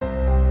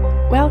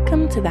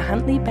Welcome to the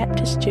Huntly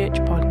Baptist Church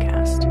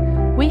podcast.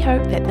 We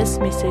hope that this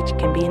message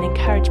can be an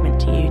encouragement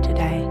to you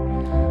today.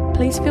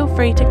 Please feel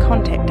free to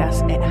contact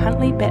us at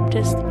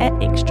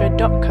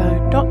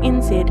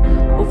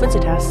huntlybaptist@extra.co.nz or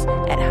visit us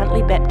at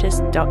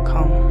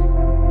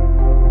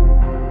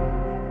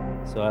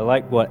huntlybaptist.com. So I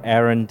like what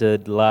Aaron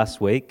did last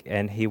week,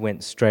 and he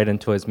went straight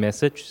into his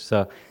message,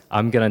 so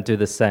I'm going to do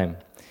the same.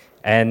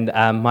 And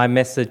my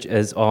message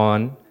is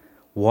on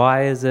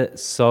why is it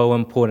so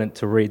important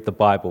to read the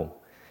Bible?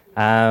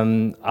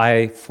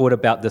 I thought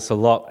about this a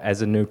lot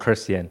as a new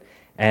Christian,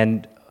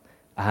 and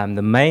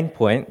the main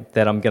point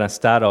that I'm going to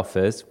start off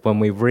is when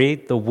we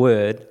read the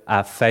Word,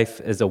 our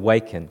faith is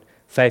awakened.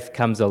 Faith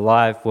comes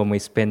alive when we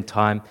spend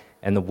time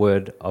in the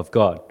Word of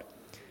God.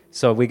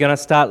 So we're going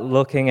to start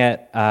looking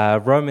at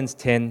Romans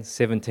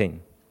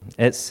 10:17.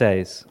 It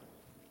says,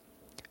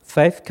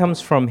 "Faith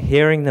comes from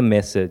hearing the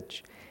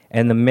message,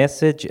 and the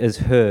message is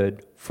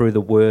heard through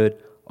the word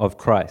of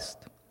Christ."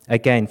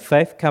 Again,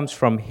 faith comes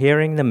from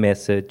hearing the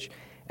message,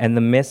 and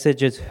the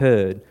message is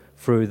heard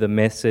through the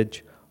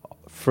message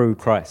through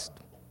Christ.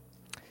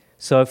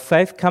 So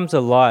faith comes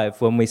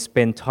alive when we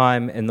spend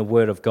time in the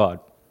Word of God.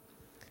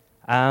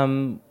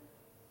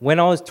 When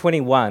I was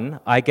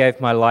 21, I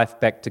gave my life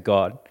back to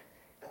God,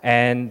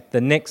 and the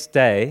next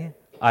day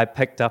I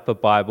picked up a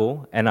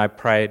Bible and I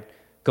prayed,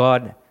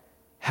 "God,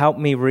 help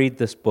me read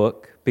this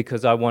book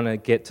because I want to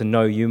get to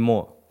know you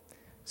more."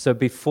 So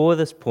before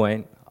this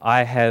point,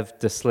 I have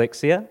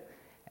dyslexia,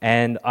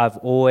 and I've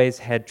always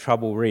had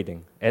trouble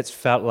reading. It's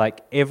felt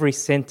like every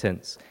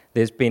sentence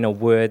there's been a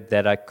word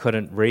that I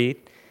couldn't read,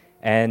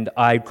 and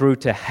I grew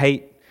to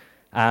hate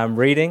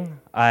reading.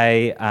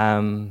 I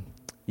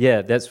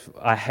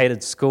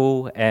hated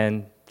school,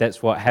 and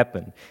that's what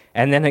happened.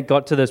 And then it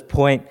got to this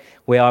point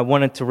where I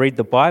wanted to read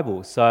the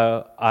Bible,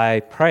 so I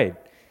prayed.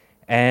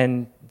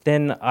 And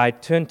then I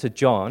turned to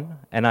John,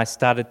 and I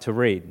started to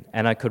read,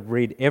 and I could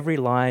read every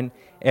line,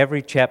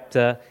 every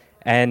chapter.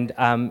 And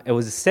it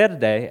was a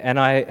Saturday, and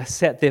I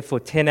sat there for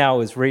 10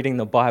 hours reading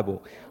the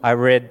Bible. I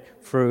read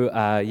through,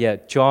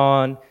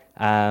 John,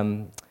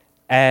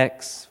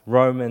 Acts,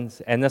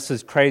 Romans, and this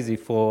is crazy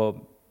for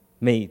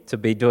me to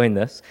be doing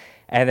this.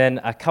 And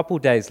then a couple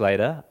days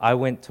later, I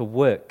went to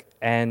work,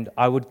 and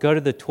I would go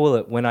to the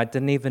toilet when I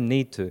didn't even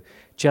need to,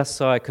 just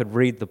so I could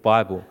read the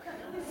Bible.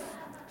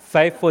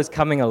 Faith was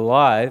coming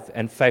alive,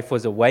 and faith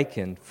was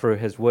awakened through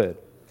His Word.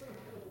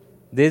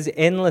 There's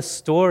endless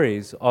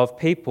stories of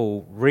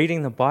people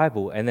reading the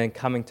Bible and then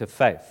coming to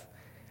faith.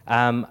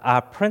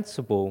 Our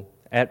principal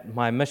at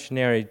my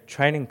missionary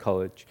training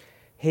college,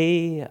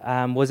 he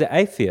was an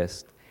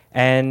atheist,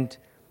 and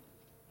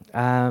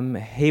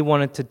he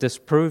wanted to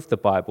disprove the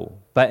Bible.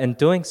 But in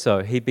doing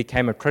so, he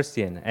became a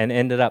Christian and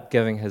ended up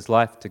giving his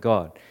life to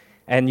God.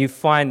 And you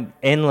find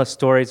endless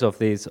stories of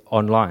these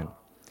online.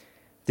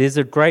 There's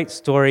a great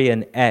story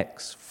in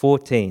Acts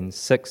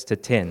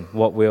 14:6-10,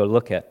 what we'll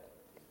look at.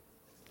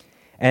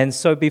 And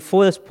so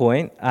before this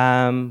point,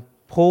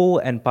 Paul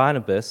and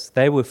Barnabas,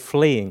 they were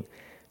fleeing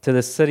to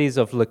the cities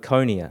of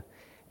Lycaonia.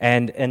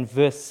 And in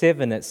verse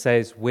 7, it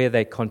says, where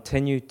they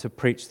continued to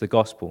preach the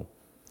gospel.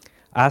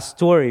 Our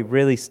story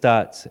really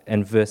starts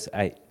in verse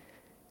 8.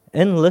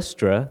 In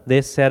Lystra,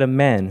 there sat a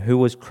man who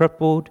was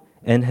crippled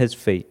in his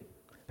feet,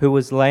 who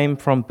was lame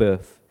from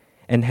birth,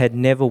 and had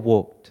never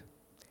walked.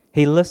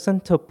 He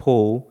listened to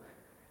Paul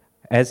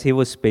as he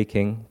was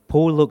speaking.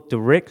 Paul looked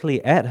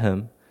directly at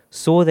him,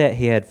 saw that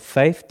he had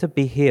faith to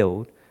be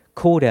healed,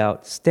 called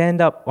out,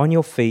 "Stand up on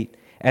your feet."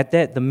 At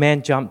that, the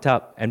man jumped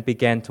up and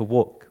began to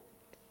walk.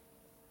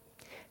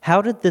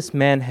 How did this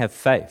man have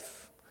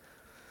faith?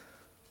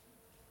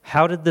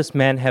 How did this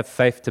man have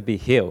faith to be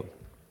healed?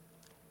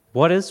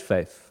 What is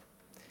faith?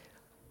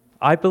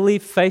 I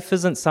believe faith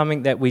isn't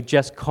something that we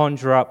just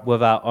conjure up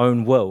with our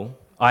own will.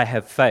 I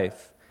have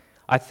faith.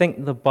 I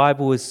think the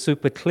Bible is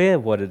super clear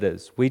what it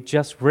is. We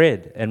just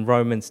read in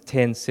Romans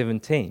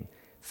 10:17.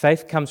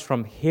 Faith comes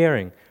from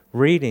hearing,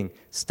 reading,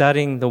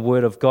 studying the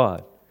Word of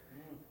God.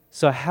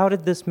 So how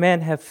did this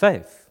man have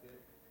faith?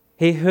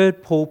 He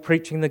heard Paul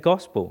preaching the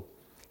gospel.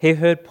 He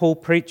heard Paul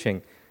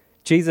preaching,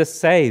 Jesus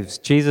saves,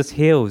 Jesus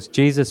heals,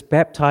 Jesus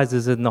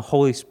baptizes in the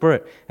Holy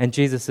Spirit, and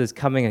Jesus is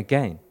coming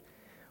again.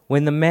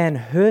 When the man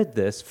heard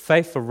this,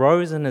 faith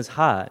arose in his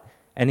heart,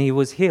 and he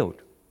was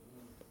healed.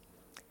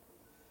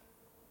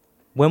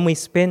 When we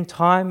spend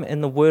time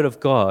in the Word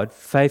of God,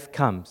 faith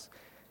comes.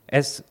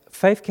 As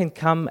faith can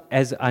come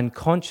as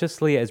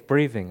unconsciously as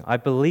breathing. I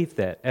believe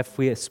that if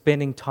we are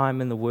spending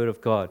time in the Word of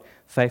God,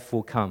 faith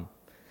will come.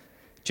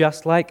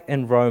 Just like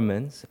in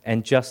Romans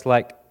and just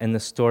like in the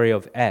story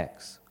of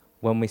Acts,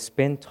 when we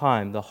spend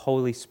time, the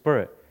Holy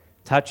Spirit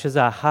touches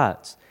our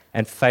hearts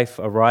and faith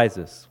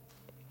arises.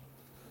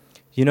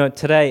 You know,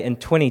 today in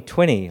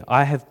 2020,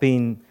 I have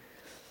been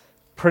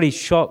pretty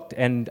shocked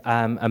and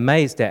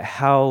amazed at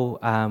how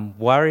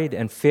worried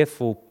and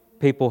fearful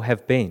people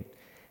have been.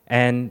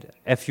 And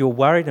if you're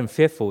worried and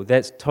fearful,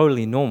 that's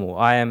totally normal.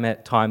 I am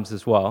at times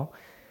as well.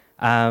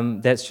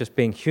 That's just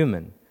being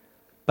human.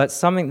 But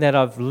something that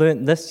I've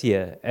learned this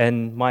year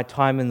in my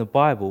time in the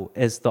Bible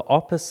is the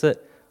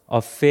opposite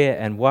of fear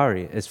and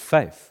worry is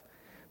faith.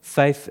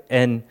 Faith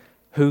in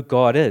who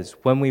God is.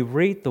 When we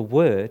read the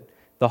Word,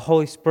 the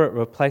Holy Spirit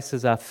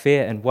replaces our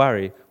fear and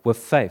worry with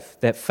faith.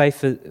 That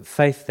faith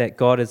that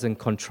God is in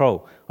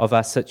control of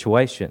our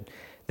situation.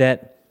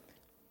 That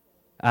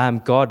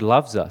God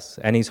loves us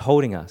and He's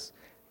holding us.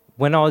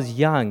 When I was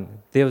young,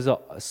 there was a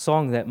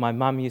song that my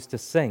mum used to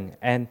sing,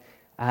 and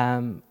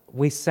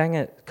we sang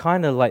it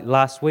kind of like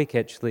last week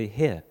actually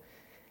here.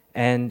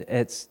 And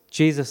it's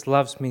Jesus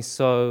loves me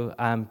so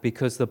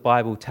because the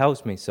Bible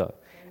tells me so.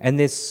 And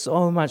there's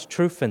so much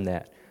truth in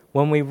that.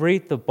 When we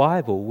read the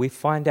Bible, we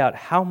find out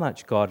how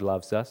much God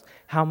loves us,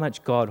 how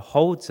much God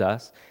holds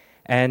us.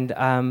 And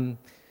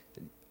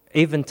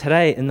even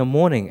today in the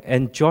morning,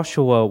 in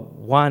Joshua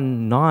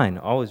 1:9,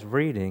 I was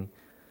reading,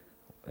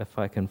 if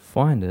I can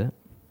find it,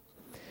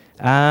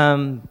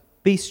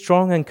 be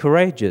strong and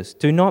courageous.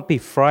 Do not be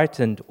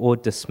frightened or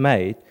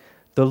dismayed.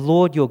 The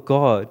Lord your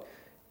God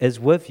is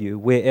with you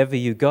wherever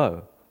you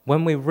go.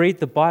 When we read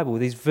the Bible,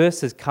 these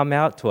verses come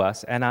out to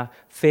us, and our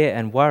fear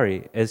and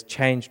worry is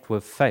changed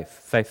with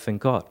faith in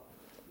God.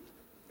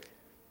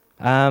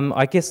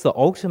 I guess the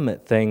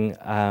ultimate thing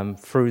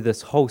through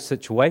this whole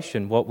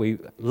situation, what we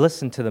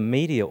listen to the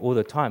media all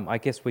the time, I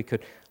guess we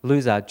could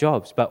lose our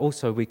jobs, but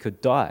also we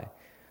could die.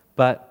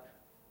 But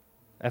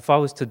if I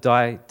was to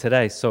die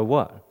today, so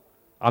what?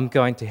 I'm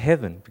going to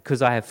heaven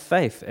because I have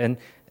faith in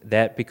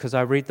that, because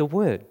I read the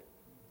Word.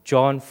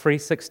 John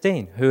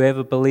 3:16,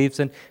 whoever believes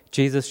in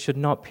Jesus should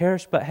not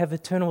perish but have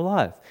eternal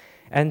life.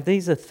 And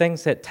these are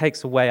things that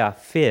takes away our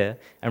fear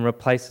and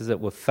replaces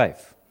it with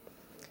faith.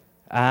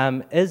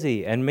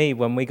 Izzy and me,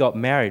 when we got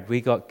married,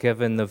 we got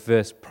given the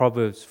verse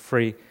Proverbs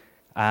 3,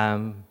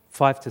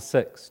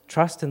 5-6.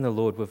 Trust in the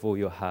Lord with all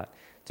your heart.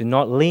 Do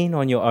not lean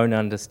on your own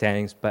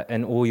understandings, but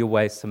in all your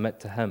ways submit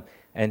to Him,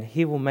 and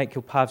He will make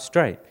your path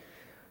straight.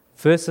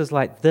 Verses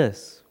like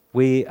this,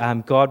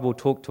 God will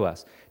talk to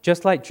us.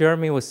 Just like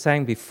Jeremy was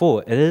saying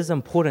before, it is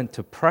important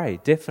to pray,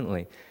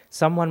 definitely.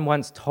 Someone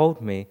once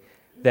told me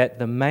that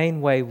the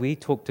main way we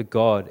talk to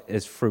God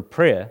is through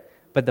prayer,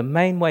 but the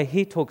main way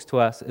He talks to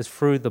us is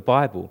through the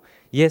Bible.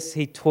 Yes,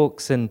 He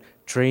talks in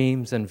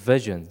dreams and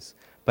visions,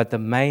 but the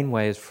main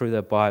way is through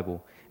the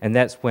Bible, and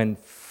that's when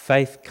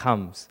faith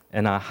comes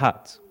in our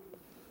hearts.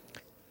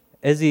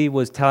 Izzy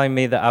was telling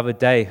me the other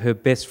day, her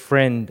best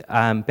friend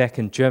back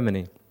in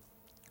Germany,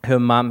 her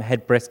mum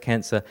had breast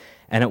cancer,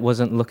 and it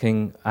wasn't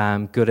looking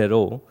good at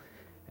all.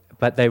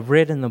 But they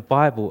read in the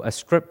Bible a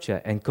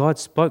scripture, and God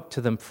spoke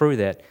to them through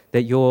that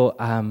your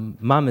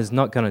mum is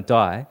not going to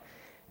die.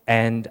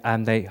 And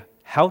they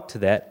held to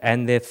that,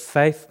 and their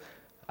faith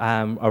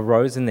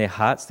arose in their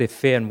hearts, their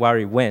fear and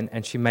worry went,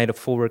 and she made a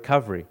full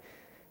recovery.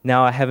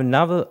 Now, I have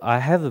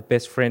a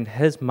best friend,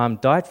 his mum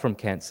died from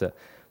cancer,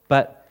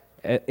 but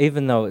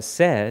even though it's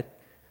sad,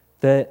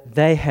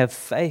 they have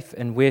faith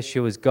in where she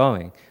was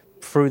going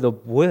through the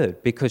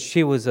Word, because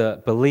she was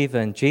a believer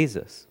in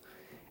Jesus.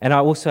 And I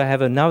also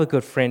have another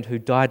good friend who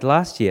died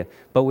last year,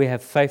 but we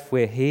have faith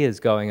where he is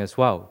going as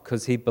well,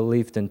 because he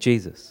believed in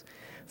Jesus.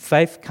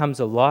 Faith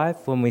comes alive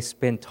when we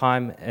spend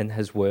time in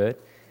His Word,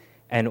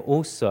 and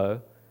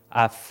also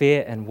our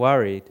fear and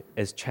worry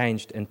is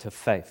changed into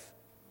faith.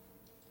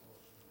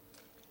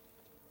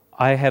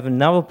 I have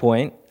another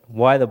point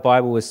why the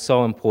Bible is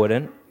so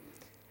important,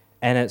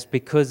 and it's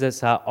because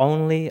it's our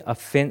only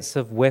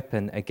offensive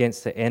weapon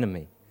against the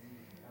enemy.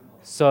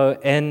 So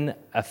in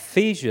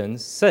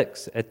Ephesians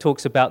 6, it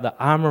talks about the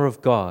armor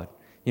of God,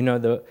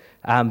 the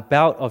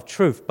belt of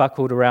truth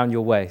buckled around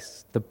your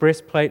waist, the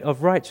breastplate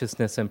of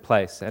righteousness in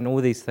place, and all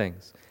these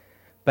things.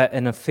 But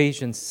in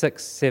Ephesians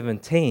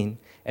 6:17,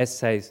 it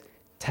says,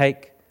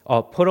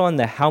 put on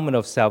the helmet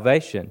of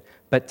salvation,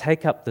 but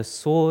take up the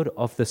sword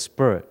of the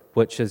Spirit,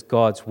 which is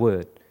God's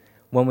Word.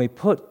 When we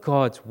put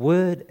God's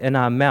Word in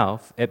our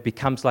mouth, it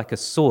becomes like a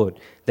sword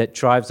that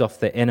drives off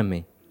the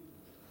enemy.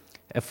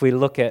 If we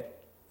look at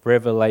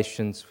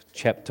Revelations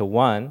chapter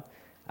 1,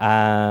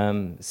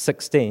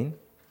 16,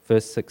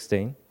 verse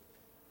 16.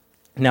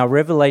 Now,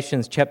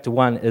 Revelations chapter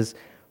 1 is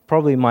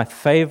probably my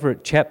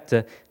favorite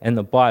chapter in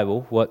the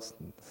Bible. What's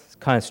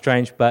kind of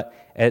strange, but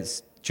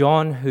it's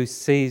John who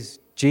sees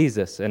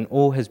Jesus in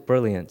all His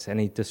brilliance, and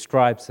he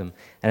describes Him,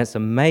 and it's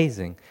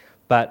amazing.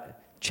 But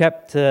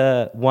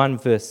chapter 1,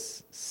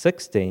 verse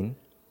 16,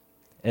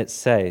 it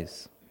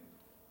says,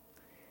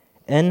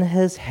 "In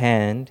His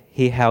hand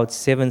He held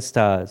 7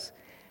 stars.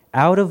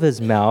 Out of His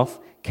mouth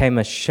came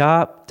a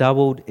sharp,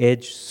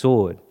 double-edged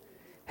sword.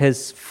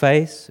 His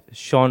face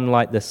shone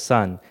like the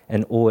sun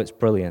in all its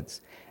brilliance.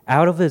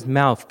 Out of His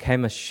mouth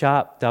came a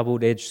sharp,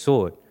 double-edged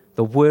sword,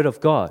 the Word of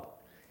God."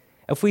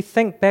 If we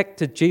think back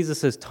to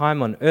Jesus'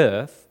 time on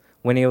earth,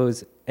 when He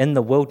was in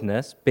the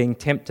wilderness being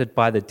tempted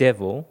by the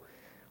devil,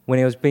 when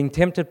He was being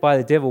tempted by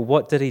the devil,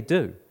 what did He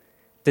do?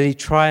 Did He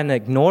try and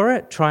ignore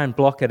it, try and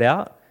block it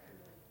out?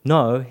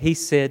 No, He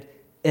said,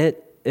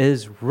 "It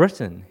is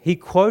written." He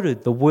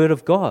quoted the Word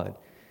of God.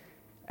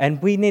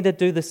 And we need to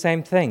do the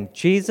same thing.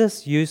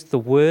 Jesus used the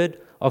Word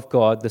of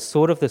God, the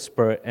sword of the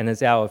Spirit, in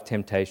His hour of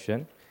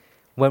temptation.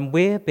 When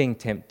we're being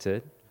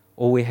tempted,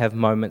 or we have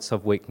moments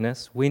of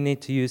weakness, we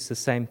need to use the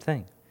same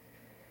thing.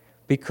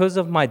 Because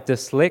of my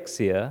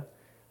dyslexia,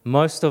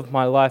 most of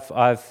my life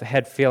I've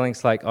had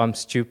feelings like I'm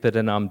stupid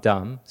and I'm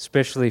dumb,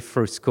 especially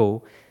through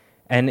school.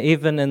 And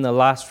even in the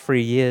last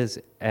 3 years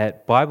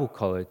at Bible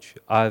college,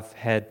 I've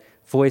had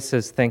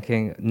voices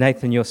thinking,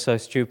 Nathan, you're so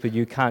stupid,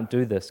 you can't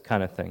do this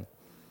kind of thing.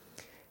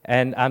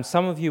 And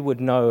some of you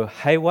would know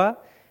Hewa.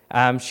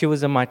 She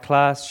was in my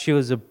class. She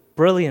was a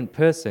brilliant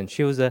person.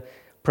 She was a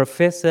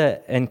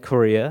professor in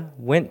Korea,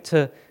 went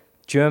to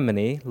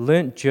Germany,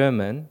 learnt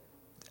German,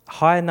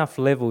 high enough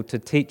level to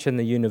teach in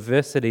the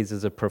universities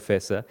as a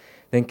professor,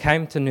 then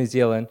came to New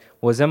Zealand,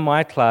 was in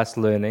my class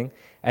learning,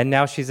 and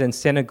now she's in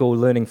Senegal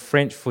learning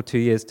French for 2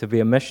 years to be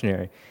a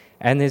missionary.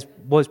 And there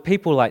was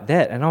people like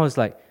that, and I was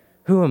like,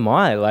 who am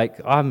I? Like,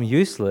 I'm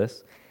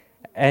useless.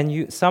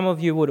 And some of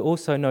you would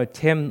also know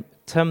Tim,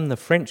 the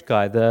French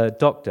guy, the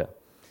doctor.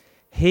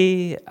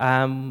 He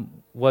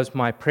was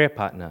my prayer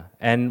partner,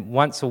 and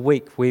once a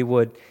week we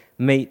would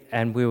meet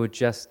and we would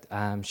just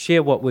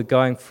share what we're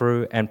going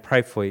through and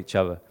pray for each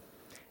other.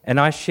 And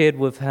I shared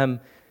with him,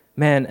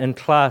 man, in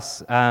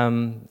class,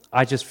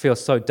 I just feel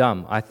so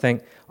dumb. I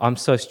think I'm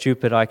so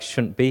stupid I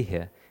shouldn't be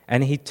here.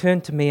 And he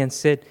turned to me and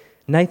said,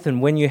 Nathan,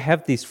 when you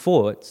have these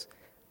thoughts,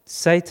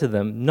 say to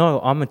them,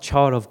 no, I'm a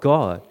child of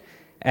God.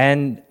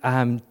 And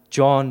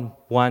John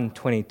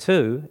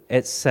 1:22,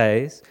 it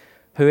says,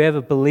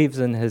 whoever believes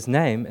in his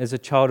name is a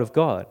child of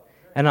God.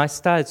 And I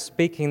started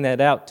speaking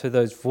that out to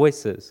those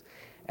voices.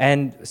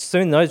 And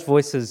soon those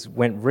voices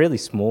went really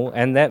small,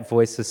 and that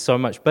voice is so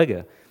much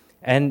bigger.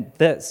 And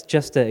that's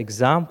just an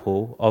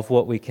example of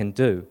what we can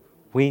do.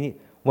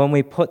 When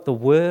we put the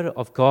word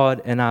of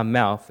God in our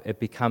mouth, it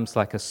becomes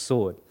like a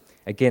sword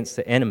against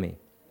the enemy.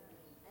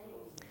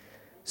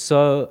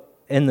 So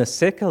in the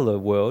secular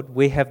world,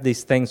 we have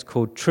these things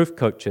called truth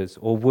coaches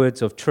or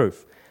words of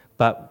truth.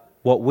 But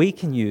what we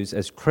can use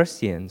as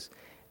Christians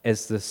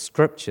is the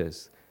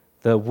scriptures,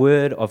 the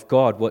word of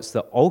God, what's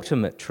the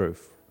ultimate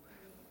truth.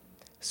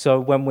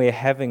 So when we're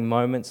having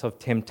moments of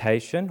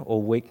temptation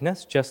or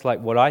weakness, just like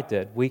what I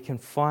did, we can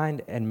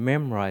find and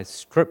memorize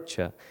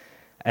scripture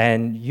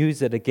and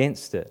use it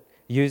against it.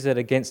 Use it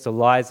against the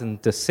lies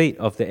and deceit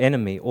of the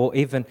enemy, or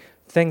even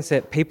things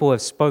that people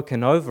have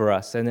spoken over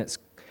us and it's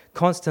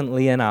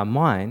constantly in our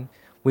mind.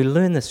 We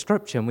learn the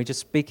scripture and we just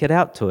speak it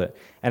out to it,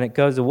 and it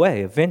goes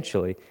away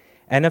eventually.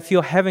 And if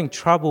you're having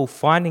trouble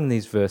finding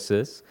these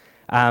verses,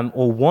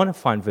 or want to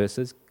find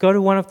verses, go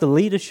to one of the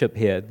leadership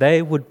here.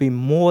 They would be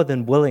more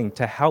than willing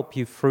to help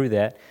you through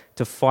that,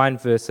 to find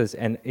verses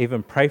and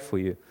even pray for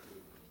you.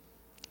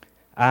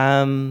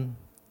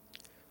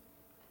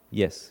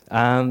 Yes,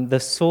 the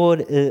sword,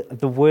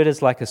 the word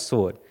is like a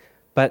sword.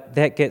 But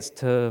that gets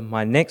to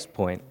my next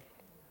point,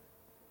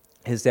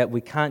 is that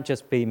we can't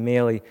just be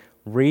merely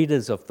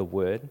readers of the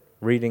word,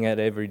 reading it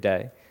every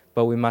day,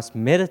 but we must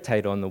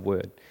meditate on the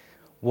word.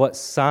 What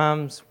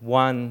Psalms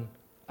 1,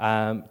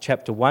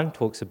 chapter 1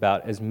 talks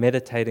about is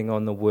meditating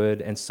on the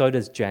word, and so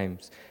does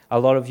James. A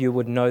lot of you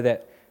would know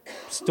that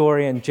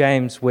story in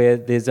James where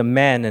there's a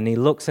man and he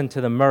looks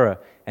into the mirror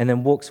and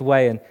then walks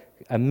away and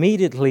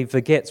immediately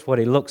forgets what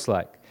he looks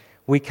like.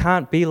 We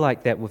can't be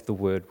like that with the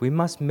word. We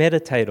must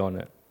meditate on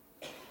it.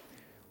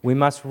 We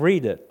must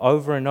read it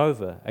over and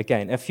over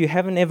again. If you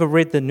haven't ever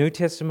read the New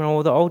Testament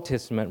or the Old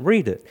Testament,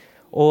 read it.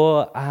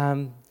 Or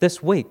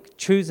this week,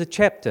 choose a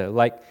chapter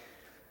like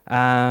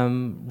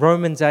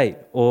Romans 8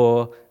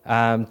 or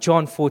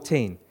John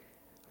 14.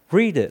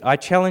 Read it. I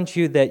challenge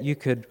you that you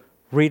could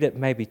read it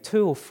maybe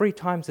 2 or 3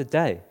 times a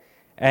day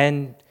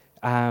and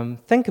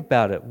think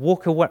about it.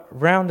 Walk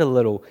around a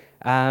little.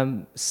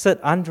 Sit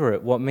under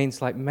it, what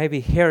means like maybe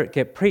hear it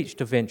get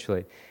preached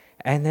eventually.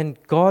 And then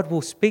God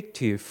will speak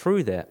to you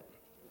through that.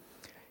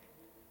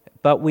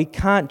 But we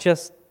can't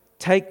just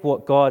take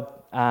what God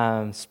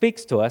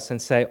speaks to us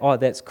and say, oh,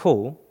 that's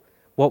cool.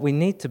 What we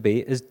need to be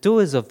is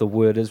doers of the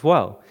word as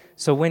well.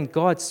 So when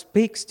God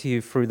speaks to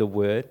you through the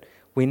word,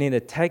 we need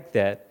to take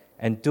that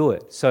and do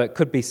it. So it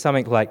could be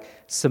something like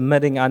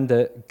submitting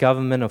under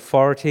government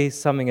authority,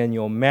 something in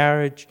your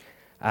marriage,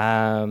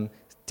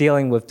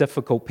 dealing with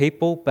difficult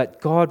people,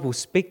 but God will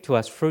speak to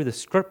us through the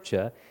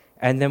scripture,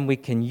 and then we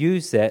can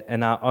use that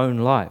in our own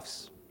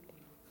lives.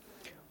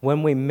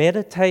 When we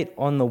meditate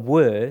on the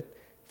word,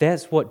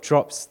 that's what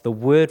drops the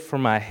word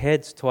from our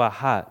heads to our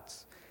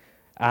hearts.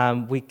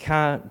 We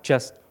can't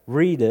just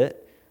read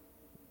it,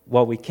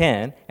 well, we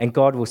can, and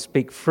God will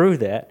speak through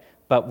that,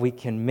 but we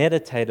can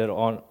meditate it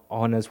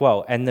on as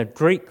well. And the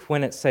Greek,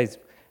 when it says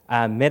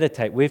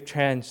meditate, we've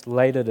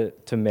translated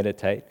it to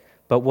meditate,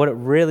 but what it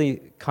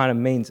really kind of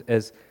means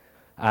is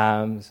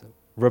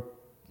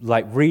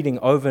like reading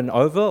over and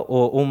over,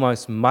 or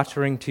almost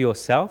muttering to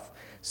yourself.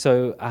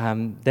 So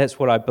that's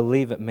what I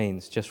believe it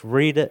means. Just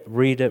read it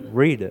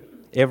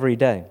every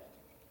day.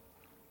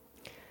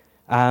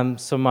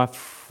 So my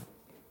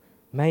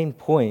main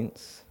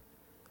points,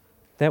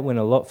 that went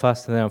a lot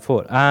faster than I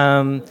thought.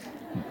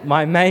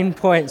 My main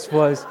points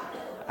was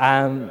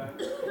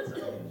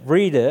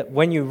read it.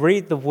 When you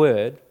read the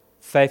word,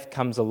 faith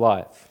comes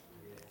alive.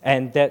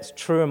 And that's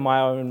true in my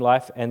own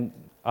life, and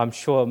I'm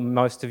sure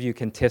most of you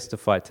can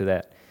testify to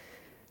that.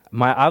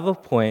 My other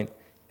point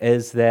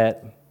is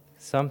that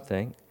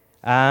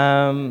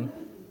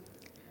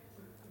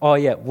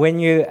when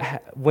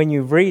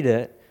you read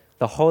it,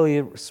 the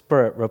Holy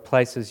Spirit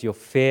replaces your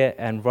fear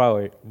and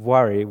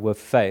worry with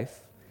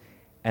faith.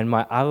 And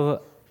my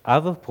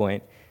other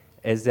point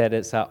is that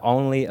it's our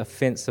only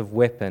offensive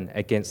weapon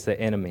against the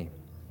enemy.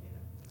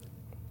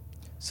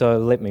 So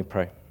let me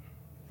pray.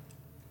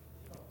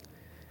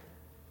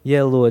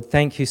 Yeah, Lord,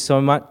 thank you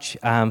so much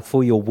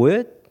for your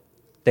word,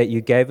 that you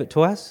gave it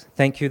to us.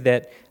 Thank you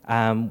that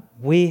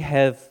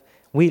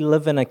we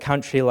live in a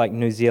country like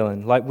New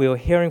Zealand. Like we were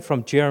hearing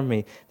from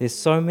Jeremy, there's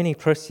so many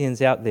Christians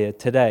out there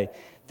today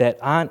that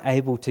aren't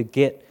able to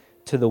get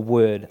to the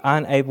word,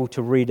 aren't able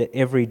to read it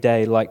every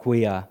day like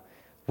we are.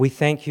 We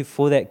thank you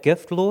for that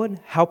gift, Lord.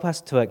 Help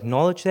us to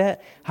acknowledge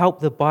that. Help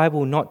the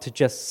Bible not to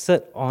just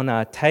sit on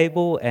our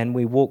table and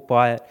we walk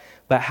by it,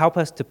 but help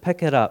us to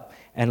pick it up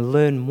and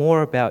learn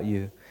more about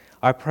you.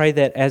 I pray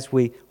that as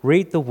we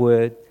read the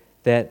word,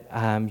 that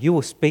you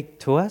will speak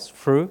to us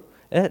through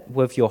it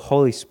with your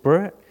Holy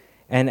Spirit,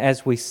 and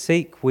as we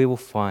seek, we will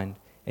find.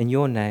 In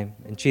your name,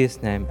 in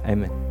Jesus' name,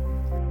 amen.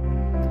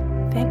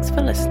 Thanks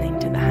for listening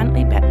to the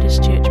Huntly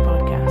Baptist Church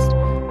podcast.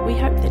 We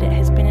hope that it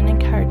has been an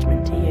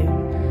encouragement to you.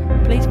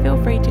 Please feel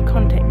free to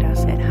contact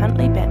us at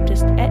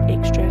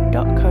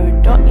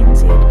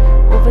huntlybaptist@extra.co.nz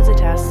or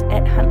visit us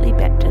at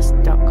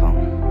huntlybaptist.com.